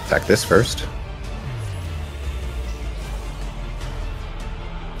 Attack this first.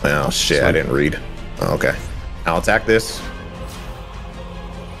 Oh shit! I didn't read. Oh, okay, I'll attack this.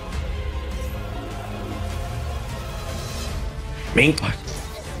 Mink.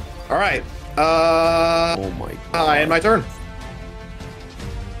 All right. Oh my god. I end my turn.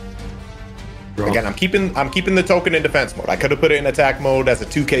 Bro. Again, I'm keeping the token in defense mode. I could have put it in attack mode as a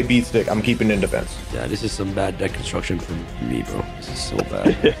 2K beat stick. I'm keeping it in defense. Yeah, this is some bad deck construction from me, bro. This is so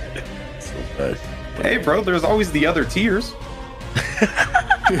bad. So bad. Hey, bro, there's always the other tiers.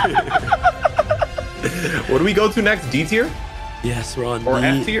 What do we go to next? D tier? Yes, we're on Or D.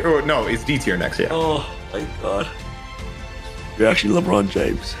 F tier? Or no, it's D tier next, yeah. Oh my god. You're actually LeBron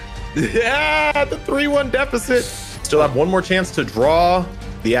James. Yeah, the 3-1 deficit. Still have one more chance to draw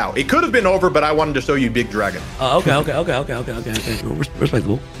the out. It could have been over, but I wanted to show you Big Dragon. Okay.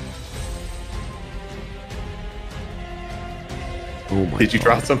 Respectable. Oh my Did you god.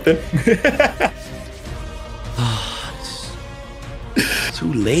 draw something?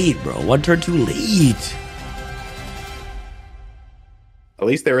 Too late, bro. One turn too late. At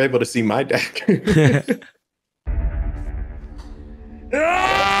least they were able to see my deck.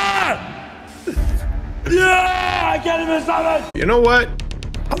 Yeah, I can't even stop it. You know what?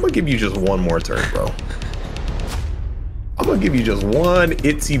 I'm gonna give you just one more turn, bro. I'm gonna give you just one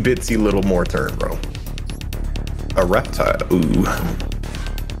itsy bitsy little more turn, bro. A reptile. Ooh.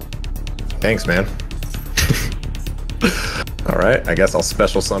 Thanks, man. All right, I guess I'll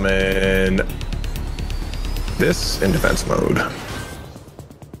special summon this in defense mode.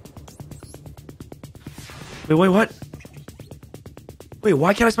 Wait, what? Wait,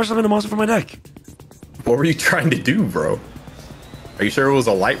 why can't I special summon a monster from my deck? What were you trying to do, bro? Are you sure it was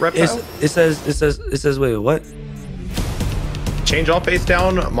a light reptile? It says, wait, what? Change all face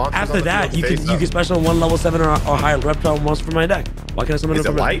down. Monsters After on the that, field you can special one level 7 or higher reptile monster from my deck. Why can't I summon Is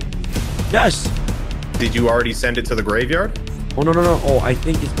it light? Yes. Did you already send it to the graveyard? Oh, no. Oh, I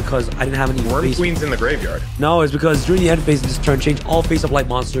think it's because I didn't have any Worm face. Queen's in the graveyard. No, it's because during the end phase of this turn, change all face-up light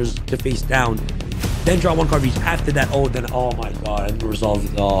monsters to face down. Then draw one card each. After that, oh my god, I didn't resolve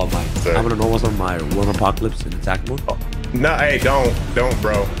it. Oh my. Sorry. I'm gonna know what's on my Worm Apocalypse in attack mode. Oh. No, hey, don't,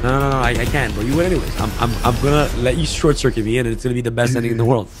 bro. No, I can't, bro. You win anyways. I'm gonna let you short circuit me in, and it's gonna be the best ending in the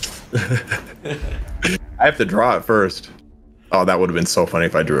world. I have to draw it first. Oh, that would have been so funny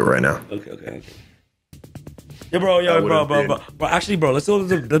if I drew it right now. Okay. Yeah, bro. Actually, bro, let's do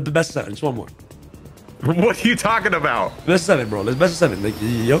the best of 7. Just one more. What are you talking about? Best of 7, bro. Let's best of 7. Like,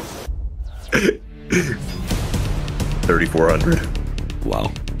 yep. 3,400.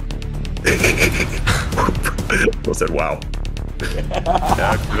 Wow. Bro said, wow.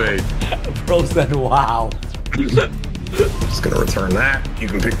 Activate. Bro said, wow. Just gonna return that. You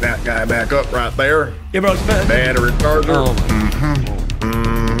can pick that guy back up right there. Yeah, bro. Battery charger. Oh.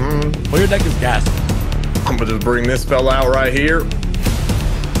 Well, your deck is gas. I'm gonna just bring this fella out right here.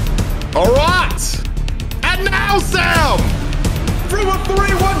 All right. And now, Sam! From a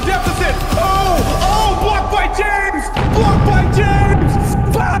 3-1 deficit. Oh, blocked by James! Blocked by James!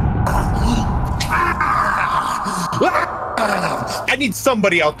 I need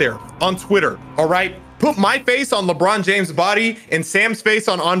somebody out there on Twitter, all right? Put my face on LeBron James' body and Sam's face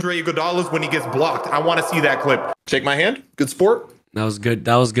on Andre Iguodala's when he gets blocked. I want to see that clip. Shake my hand. Good sport. That was good.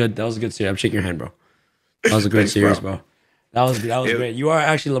 That was a good series. I'm shaking your hand, bro. That was a great series, bro. That was great. You are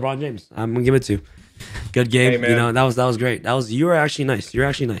actually LeBron James. I'm gonna give it to you. Good game. Hey, man. You know, that was great. You were actually nice. You're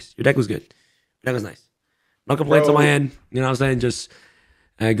actually nice. Your deck was good. Your deck was nice. No complaints on my end. You know what I'm saying? Just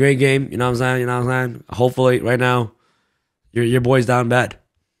a great game. You know what I'm saying? Hopefully right now your boy's down bad.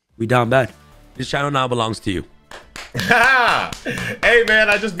 We down bad. This channel now belongs to you. Hey man,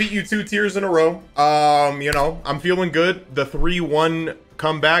 I just beat you 2 tiers in a row. You know, I'm feeling good. The 3-1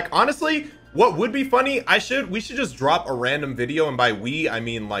 comeback. Honestly, what would be funny, we should just drop a random video, and by we I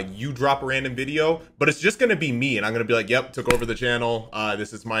mean like you drop a random video, but it's just gonna be me and I'm gonna be like, yep, took over the channel.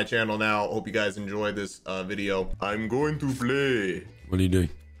 This is my channel now. Hope you guys enjoy this video. I'm going to play. What are you doing?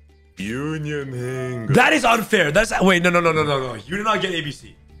 Union Hanger. That is unfair. That's wait, no. You did not get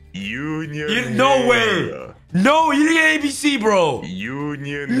ABC. Union. No way. No, you didn't get ABC, bro.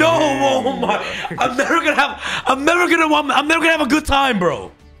 Union. No, oh my. I'm never gonna have a good time,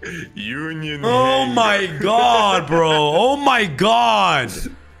 bro. Union. Oh my god, bro. Oh my god.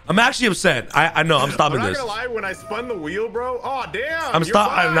 I'm actually upset. I know. I'm stopping this. I'm not gonna lie. When I spun the wheel, bro. Oh damn. I'm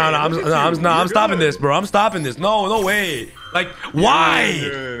stopping. I'm stopping this, bro. I'm stopping this. No way. Like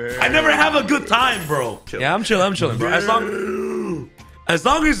why? I never have a good time, bro. Yeah, I'm chilling, bro. As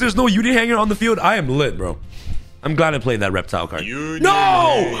long as there's no Uni hanger on the field, I am lit, bro. I'm glad I played that reptile card.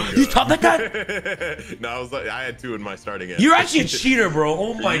 No! You stopped like that? No, I had 2 in my starting end. You're actually a cheater, bro.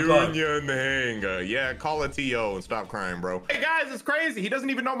 Oh my god. Union Hanger. Yeah, call a TO and stop crying, bro. Hey guys, it's crazy. He doesn't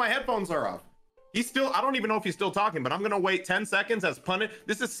even know my headphones are off. I don't even know if he's still talking, but I'm gonna wait 10 seconds as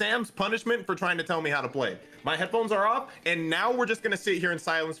This is Sam's punishment for trying to tell me how to play. My headphones are off, and now we're just gonna sit here in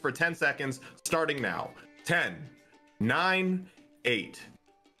silence for 10 seconds, starting now. 10, 9, 8,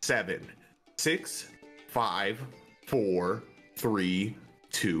 7, 6, 5, 4, 3,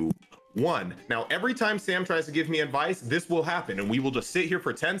 2, 1. Now, every time Sam tries to give me advice, this will happen, and we will just sit here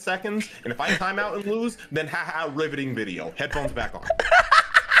for 10 seconds, and if I time out and lose, then haha, riveting video. Headphones back on.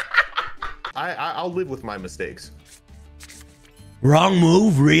 I'll live with my mistakes. Wrong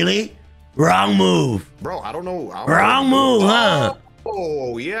move, really? Wrong move. Bro, I don't know. Wrong move, huh?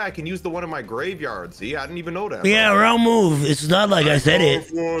 Oh, yeah, I can use the one in my graveyard. See, I didn't even know that. Yeah, wrong move. It's not like I said it.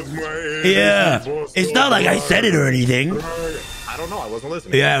 Yeah, it's not like I said it or anything. I don't know. I wasn't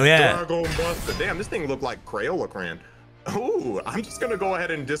listening. Yeah. Dragon Buster. Damn, this thing looked like Crayola crayon. Ooh, I'm just gonna go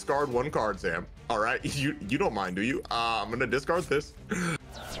ahead and discard one card, Sam. All right, you don't mind, do you? I'm gonna discard this.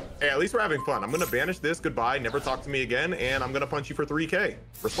 Hey, at least we're having fun. I'm gonna banish this. Goodbye. Never talk to me again. And I'm gonna punch you for 3K.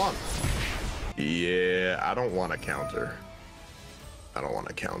 Respond. Yeah, I don't want to counter.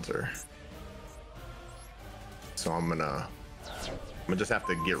 So I'm gonna just have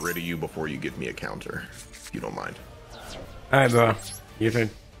to get rid of you before you give me a counter, if you don't mind. All right, bro. Your turn.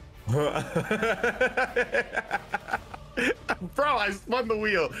 Bro, I spun the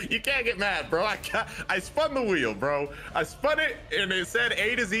wheel. You can't get mad, bro. I spun the wheel, bro. I spun it and it said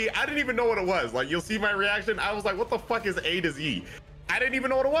A to Z. I didn't even know what it was. Like, you'll see my reaction. I was like, what the fuck is A to Z? I didn't even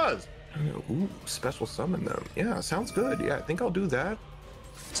know what it was. Ooh, special summon them. Yeah, sounds good. Yeah, I think I'll do that.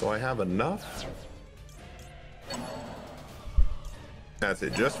 So I have enough. That's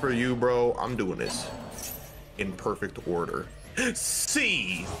it. Just for you, bro. I'm doing this in perfect order.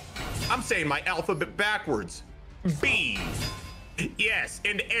 C. I'm saying my alphabet backwards. B. Yes,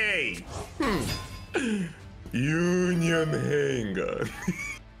 and A. Union Hanger.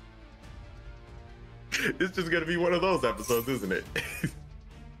 It's just gonna be one of those episodes, isn't it?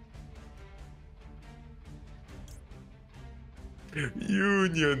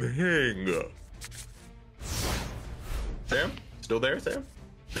 Union Hanger. Sam? Still there, Sam?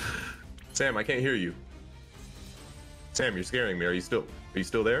 Sam, I can't hear you. Sam, you're scaring me. Are you still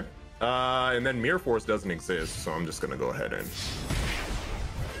there? And then Mirror Force doesn't exist, so I'm just gonna go ahead and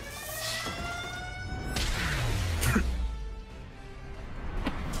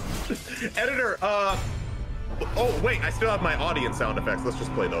editor, oh wait, I still have my audience sound effects. Let's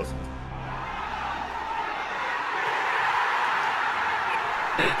just play those.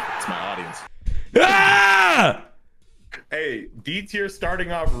 It's my audience. Ah! Hey, D tier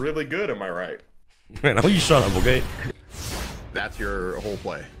starting off really good, am I right? Man, I want you shut up, okay? That's your whole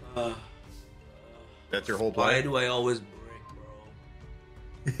play. That's your whole play. Why do I always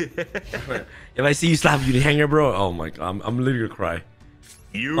break, bro? If I see you slap you the hanger, bro, oh my god, I'm literally gonna cry.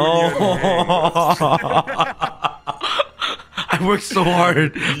 I worked so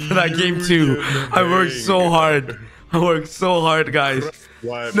hard for that game too. I worked so hard, guys.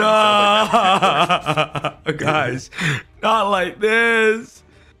 No, guys, not like this.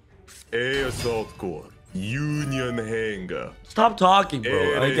 A assault core. Union Hanger. Stop talking,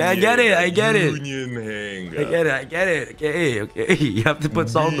 bro. I get it. Union Hanger. I get it. Okay. You have to put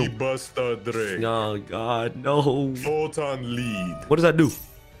salt. Buster Drake. Oh God, no. Photon Lead. What does that do?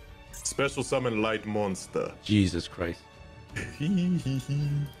 Special summon Light Monster. Jesus Christ.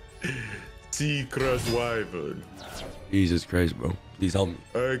 Sea Crush Wyvern. Jesus Christ, bro. Please help me.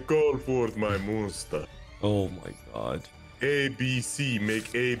 I call forth my monster. Oh my God. ABC,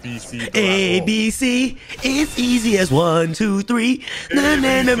 make ABC. ABC, it's easy as 1, 2, 3.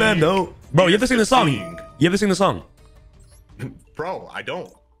 No. Bro, you have to sing the song. Bro, I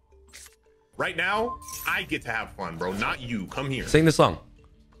don't. Right now, I get to have fun, bro. Not you. Come here. Sing the song.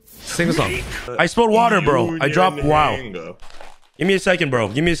 I spilled water, bro. I dropped. Wow. Give me a second, bro.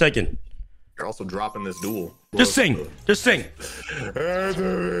 You're also dropping this duel. Just sing.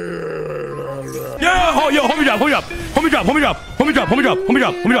 Yeah, hold me drop.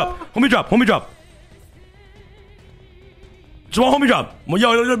 Just one hold me drop.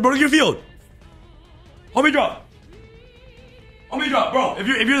 Yo, bro, get your field. Hold me drop, bro. If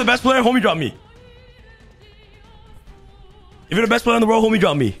you're the best player, hold me drop me. If you're the best player in the world, hold me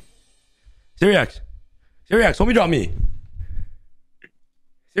drop me. SeeReax, hold me drop me.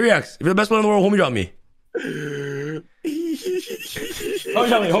 SeeReax, if you're the best player in the world, hold me drop me. Hold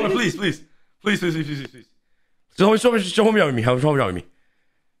me, please. Just hold me drop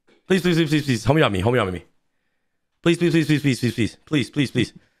me. Please. Hold me drop me.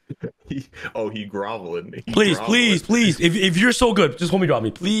 Please. Oh, he groveling. Please. If you're so good, just hold me drop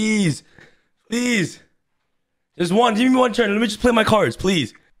me. Please. Just one. Give me one turn. Let me just play my cards,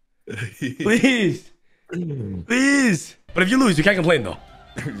 please. Please. But if you lose, you can't complain though.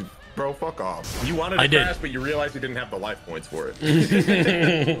 Bro, fuck off. You wanted to crash, but you realized you didn't have the life points for it.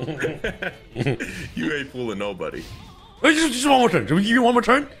 You ain't fooling nobody. Just one more turn. Can we give you one more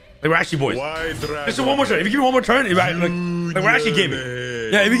turn? Like, we're actually boys. Just one more turn. If you give me one more turn, like we're actually gaming.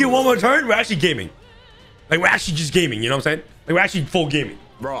 Yeah, if you get one more turn, we're actually gaming. Like, we're actually just gaming, you know what I'm saying? Like, we're actually full gaming.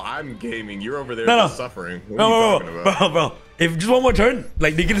 Bro, I'm gaming. You're over there just suffering. What are you talking about? Bro. If just one more turn,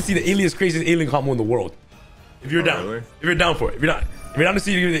 like, they're gonna see the craziest alien combo in the world. If you're down, really? if you're down for it, if you're down to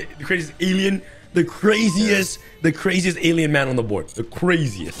see the craziest alien, the craziest alien man on the board, the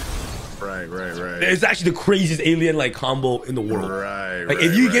craziest. Right. It's actually the craziest alien like combo in the world. Right. Like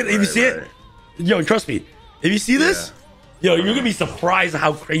if you see it, yo, trust me, if you see this, yo, you're gonna be surprised at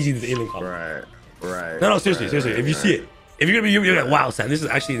how crazy this alien combo. Right. No, seriously. If you see it, if you're gonna be, you're like, wow, Sam, this is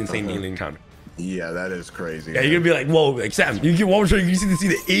actually an insane alien encounter. Yeah, that is crazy. Yeah, you're gonna be like, whoa, like Sam, you get one show, you see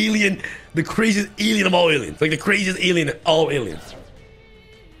the alien, the craziest alien of all aliens, like the craziest alien of all aliens.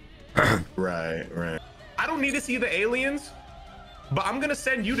 Right. I don't need to see the aliens, but I'm gonna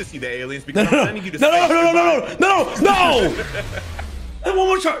send you to see the aliens because I'm sending you to space. No. One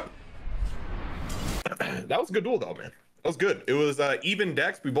more chart. That was a good duel though, man. That was good. It was even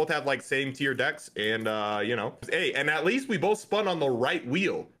decks. We both had like same tier decks, and you know, hey, and at least we both spun on the right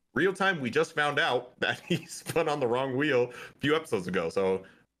wheel. Real time, we just found out that he spun on the wrong wheel a few episodes ago. So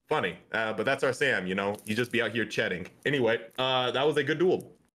funny, but that's our Sam. You know, you just be out here chatting. Anyway, that was a good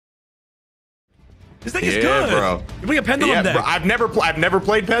duel. This thing is good, bro. You bring a pendulum deck. Bro, I've never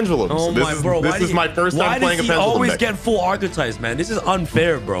played pendulums. Oh my, bro. This is my first time playing a pendulum deck. Why does he always get full archetypes, man? This is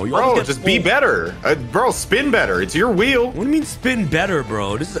unfair, bro. Bro, just be better. Bro, spin better. It's your wheel. What do you mean spin better,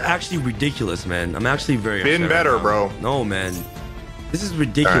 bro? This is actually ridiculous, man. I'm actually very spin better, bro. No, man. This is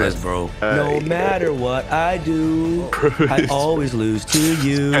ridiculous, bro. No matter what I do, I always lose to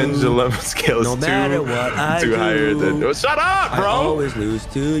you. Pendulum scales no matter what I do, higher than. Shut up, bro. I always lose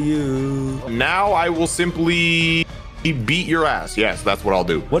to you. Now I will simply beat your ass. Yes, that's what I'll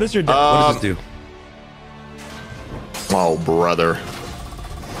do. What is your deck? What does this do? Oh, brother.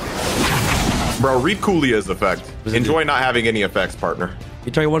 Bro, read Coolia's effect. Enjoy not having any effects, partner.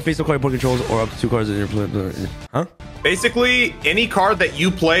 You target one face-up card, point controls, or up to 2 cards in your play. Huh? Basically, any card that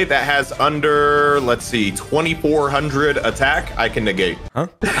you play that has under, let's see, 2,400 attack, I can negate. Huh?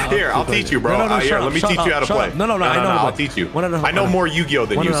 Here, I'll teach you, bro. Here, let me teach you how to play. No, I'll teach you. I know more Yu-Gi-Oh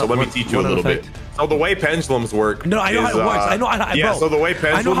than you, so let me teach you a little bit. So the way pendulums work. No, I know how it works. I know how. Yeah, so the way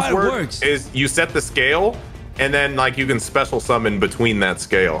pendulums work is you set the scale, and then like you can special summon between that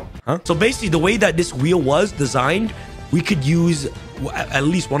scale. Huh? So basically, the way that this wheel was designed, we could use at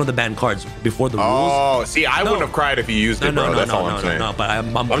least one of the banned cards before the rules. Oh, see, I wouldn't have cried if you used it, bro. That's all I'm saying. No, but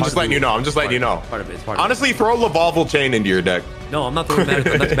I'm just letting you know. I'm just letting you know. Part of it. Honestly, throw Lavalval Chain into your deck. No, I'm not throwing that.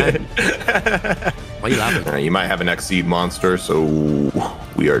 That's bad. Why are you laughing? You might have an X-Seed monster, so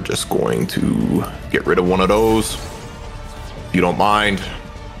we are just going to get rid of one of those. If you don't mind.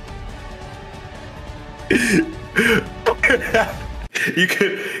 You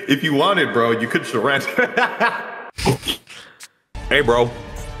could, if you wanted, bro, you could Charent. Hey, bro,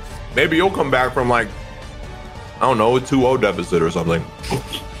 maybe you'll come back from like, I don't know, a 2-0 deficit or something.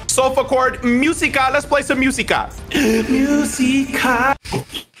 Sofa chord, musica. Let's play some musica. Musica.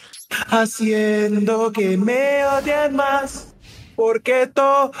 Haciendo que me odien más, porque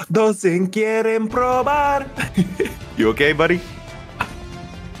todos se quieren probar. You okay, buddy?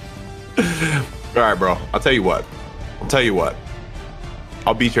 All right, bro. I'll tell you what.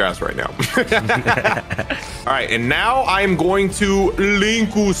 I'll beat your ass right now. All right, and now I'm going to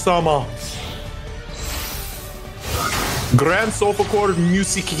Linku-sama. Grand Sofa Chord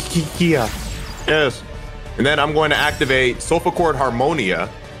Musicia. Yes. And then I'm going to activate Sofa Chord Harmonia.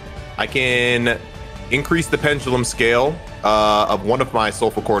 I can increase the pendulum scale of one of my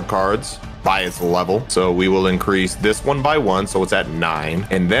Sofa Chord cards by its level. So we will increase this one by 1, so it's at 9.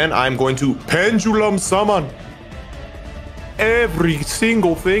 And then I'm going to Pendulum Summon every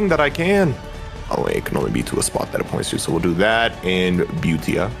single thing that I can. Oh, it can only be to a spot that it points to. So we'll do that and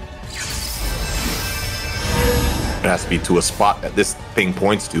Beautia. It has to be to a spot that this thing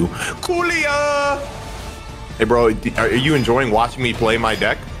points to. Coolia! Hey, bro, are you enjoying watching me play my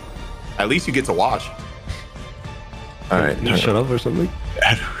deck? At least you get to watch. All right. You shut up or something?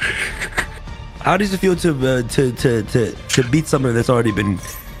 How does it feel to beat something that's already been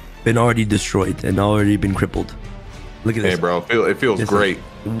already destroyed and already been crippled? Look at this. Hey, bro, it feels great.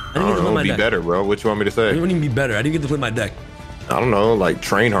 I don't know, be better, bro. What you want me to say? I didn't even be better. I didn't get to play my deck. I don't know, like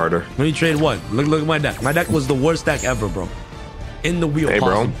train harder. Let me train what? Look at my deck. My deck was the worst deck ever, bro. In the wheel. Hey,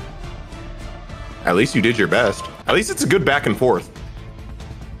 bro. At least you did your best. At least it's a good back and forth.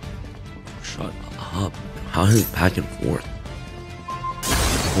 Shut up. How is it back and forth?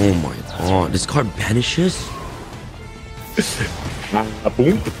 Oh my god. This card banishes? A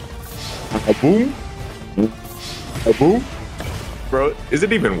boom. A boom. A boom. Bro, is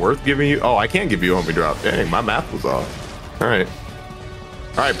it even worth giving you? Oh, I can't give you Omni Drop. Dang, my math was off. All right.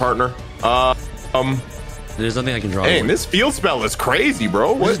 All right, partner. There's nothing I can draw. Hey, this field spell is crazy,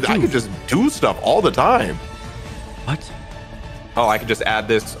 bro. What? I could just do stuff all the time. What? Oh, I could just add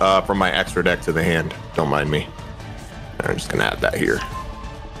this from my extra deck to the hand. Don't mind me. I'm just gonna add that here.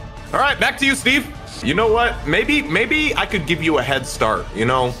 All right, back to you, Steve. You know what? Maybe I could give you a head start. You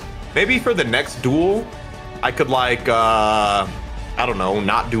know, maybe for the next duel, I could like I don't know,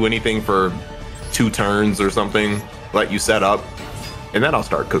 not do anything for 2 turns or something. Let you set up, and then I'll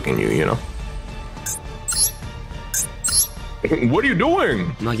start cooking you. You know. What are you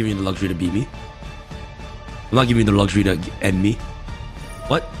doing? I'm not giving you the luxury to beat me. I'm not giving you the luxury to end me.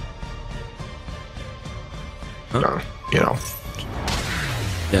 What? Huh? You know.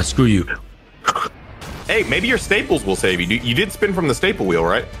 Yeah, screw you. Hey, maybe your staples will save you. You did spin from the staple wheel,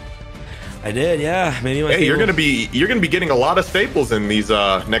 right? I did, yeah. Maybe my hey, you're gonna be getting a lot of staples in these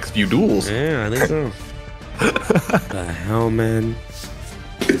next few duels. Yeah, I think so. What the hell, man?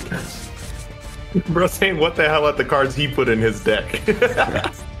 Bro saying what the hell at the cards he put in his deck.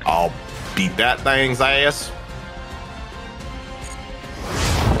 I'll beat that thing's ass.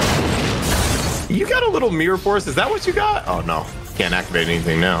 You got a little mirror force. Is that what you got? Oh no, can't activate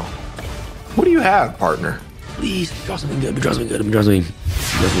anything now. What do you have, partner? Please, draw something good. Draw something good. Draw something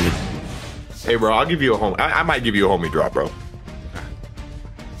good. Hey, bro, I'll give you a home. I might give you a homie draw, bro.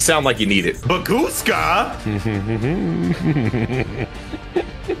 Sound like you need it. Baguska?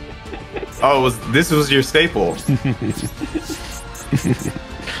 Oh, this was your staple. Is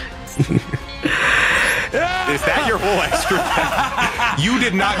that your whole extra pack? You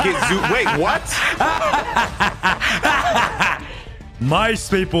did not get zoo. Wait, what? My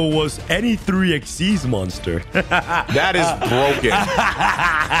staple was any 3 Xyz monster. That is broken.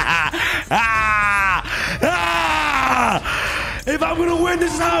 If I'm gonna win,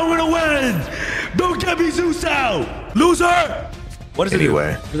 this is how I'm gonna win. Don't get me Zeus out, loser. What does it do?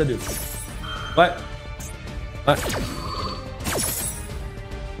 What does that do? What? All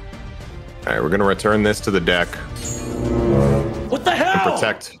right, we're gonna return this to the deck. What the hell?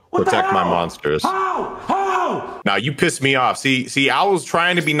 Protect my monsters. How? Now you pissed me off. See, I was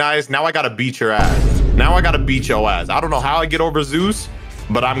trying to be nice. Now I gotta beat your ass. Now I gotta beat your ass. I don't know how I get over Zeus,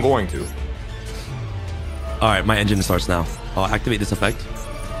 but I'm going to. All right, my engine starts now. I'll activate this effect.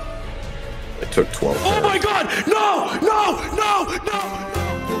 It took 12. Oh my God! No! No!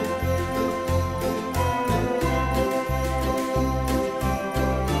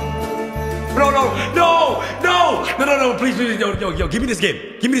 Please, yo, give me this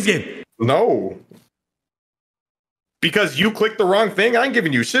game. No. Because you clicked the wrong thing, I ain't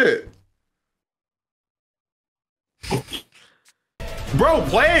giving you shit. Bro,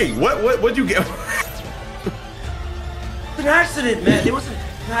 play. What'd you get? It's an accident, man. It wasn't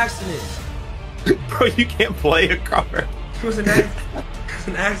an accident. Bro, you can't play a card. It was an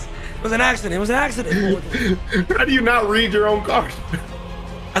accident. How do you not read your own card?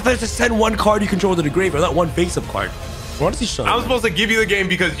 I thought to send one card you control to the grave, or not one face-up card. Honestly, shut up. I was supposed to give you the game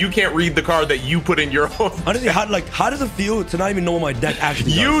because you can't read the card that you put in your own. Honestly, how does it feel to not even know what my deck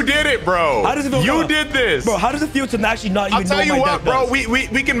actually does? You did it, bro. How does it feel? You did this, bro. How does it feel to actually not even know my deck does? I'll tell you what, bro.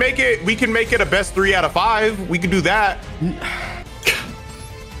 We can make it. We can make it a best 3 out of 5. We can do that.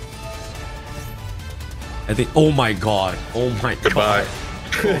 I think. Oh my God. Goodbye.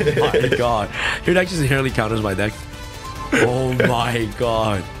 Oh my God. Your deck just inherently counters my deck. Oh my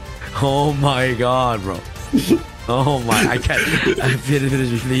God. Oh my God, bro. Oh my, I can't.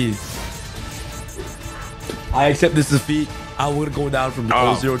 Finish me, please. I accept this defeat. I'm gonna go down from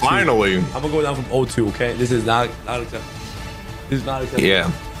 0-2. Finally. I'm gonna go down from 0-2, okay? This is not acceptable. This is not acceptable.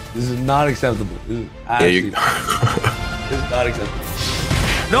 Yeah. This is not acceptable. This is actually, this is not acceptable.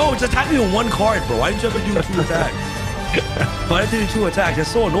 No, just attack me with 1 card, bro. Why didn't you ever do 2 attacks? Why didn't you do 2 attacks?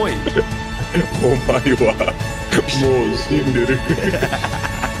 That's so annoying. Oh my God.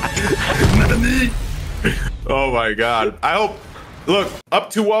 Oh my God. I hope. Look,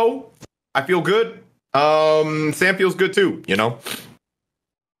 up 2-0. I feel good. Sam feels good too, you know?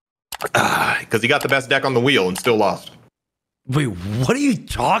 Because he got the best deck on the wheel and still lost. Wait, what are you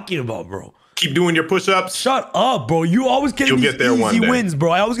talking about, bro? Keep doing your push-ups. Shut up, bro. You always get these easy wins,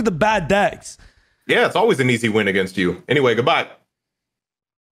 bro. I always get the bad decks. Yeah, it's always an easy win against you. Anyway, goodbye.